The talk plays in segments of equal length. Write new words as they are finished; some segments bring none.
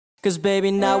'Cause baby,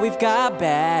 now we've got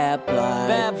bad blood.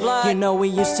 Bad blood. You know we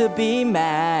used to be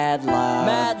mad love.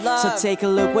 Mad love. So take a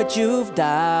look what you've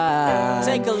done.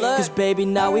 Take a look. 'Cause baby,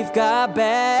 now we've got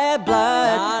bad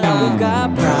blood. Now no. we've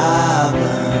got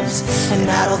problems, and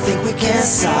I don't think we can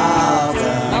solve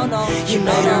them. No, no. You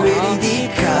made a really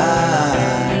deep cut.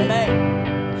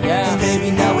 Yeah. And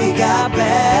baby, now we got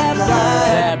bad blood.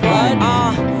 Bad blood.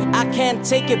 I can't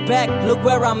take it back. Look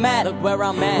where I'm at. Look where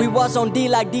I'm at. We was on D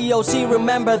like DOC.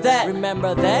 Remember that.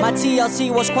 Remember that. My TLC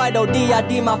was quite OD. I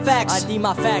D my facts. I D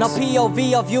my facts. Now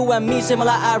POV of you and me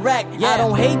similar Iraq. Yeah. I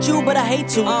don't hate you, but I hate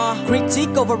to.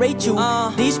 Critique overrate you.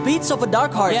 These beats of a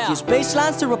dark heart. Yeah. Use bass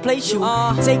lines to replace you.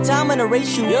 Take time and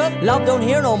erase you. Yep. Love don't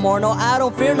hear no more. No, I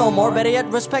don't fear no more. Better yet,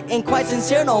 respect ain't quite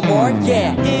sincere no more.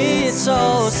 Yeah. It's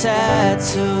so sad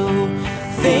to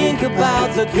think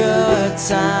about the good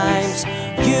times,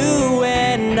 you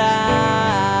and I.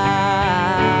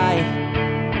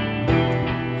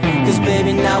 'Cause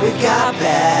baby, now we've got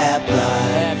bad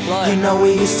blood. Bad blood. You know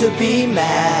we used to be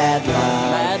mad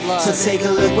love. Mad love. So take a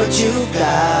look what you've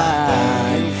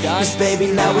done. 'Cause baby,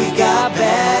 now we've got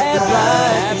bad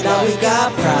blood. You know we've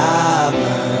got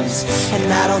problems,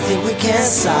 and I don't think we can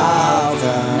solve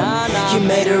them. Nah, nah. You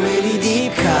made a really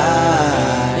deep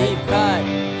cut. Deep cut.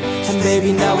 And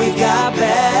baby, now we've got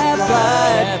bad blood.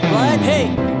 Bad blood. Hey,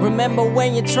 remember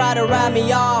when you tried to write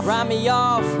me off? Write me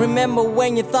off. Remember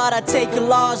when you thought I'd take your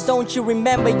loss? Don't you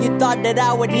remember you thought that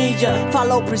I would need you?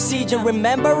 Follow procedure,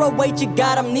 remember? Oh wait, you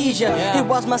got amnesia. Yeah. It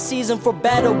was my season for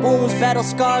battle wounds, battle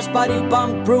scars, body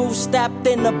bump, bruise, stabbed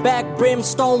in the back,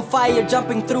 brimstone fire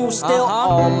jumping through. Still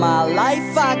all my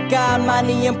life I got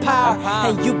money and power,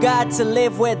 and you got to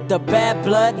live with the bad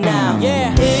blood now.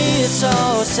 Yeah. It's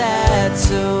so sad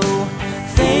to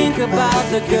think about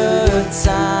the good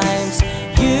times,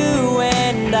 you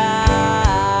and I.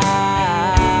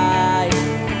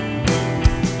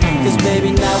 'Cause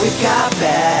baby, now we've got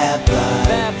bad blood.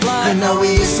 Bad blood. You know we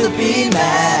used to be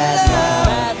mad love.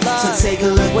 Bad love. So take a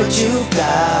look what you've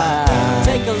done.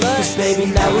 Take a look. 'Cause baby,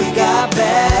 now we've got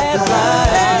bad blood.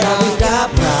 Now we've got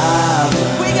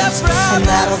problems. We got problems. And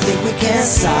I don't think we can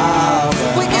solve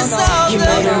them. We can solve You them.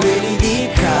 made a really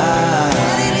deep cut.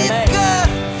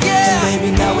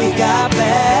 Baby, now we've got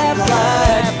bad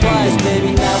blood. 'Cause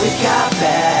baby, now we've got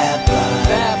bad blood.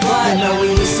 Bad blood. You know we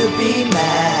used to be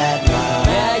mad love.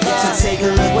 Yeah, yeah. So take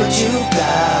a look what you've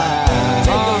got.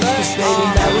 Take a look. 'Cause baby,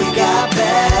 now we've got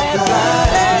bad blood.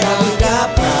 Now we've got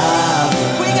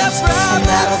problems. We got problems. And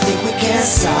I don't think we can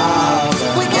solve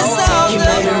them. We can solve You them.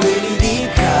 made a really deep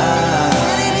cut.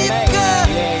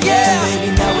 Yeah. Baby,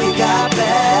 now we've got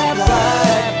bad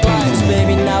blood. 'Cause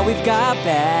baby, now we've got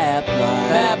bad blood.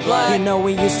 Bad blood. You know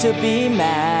we used to be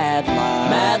mad love.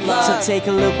 Mad love. So take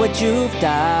a look what you've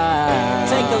done.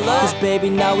 Take a look. 'Cause baby,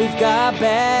 now we've got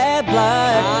bad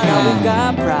blood. Now we've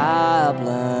got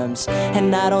problems,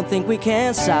 and I don't think we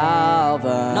can solve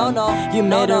them. No, no. You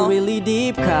No, made no. a really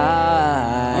deep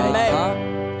cut. You made.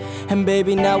 And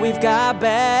baby, now we've got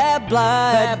bad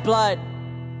blood. Bad blood.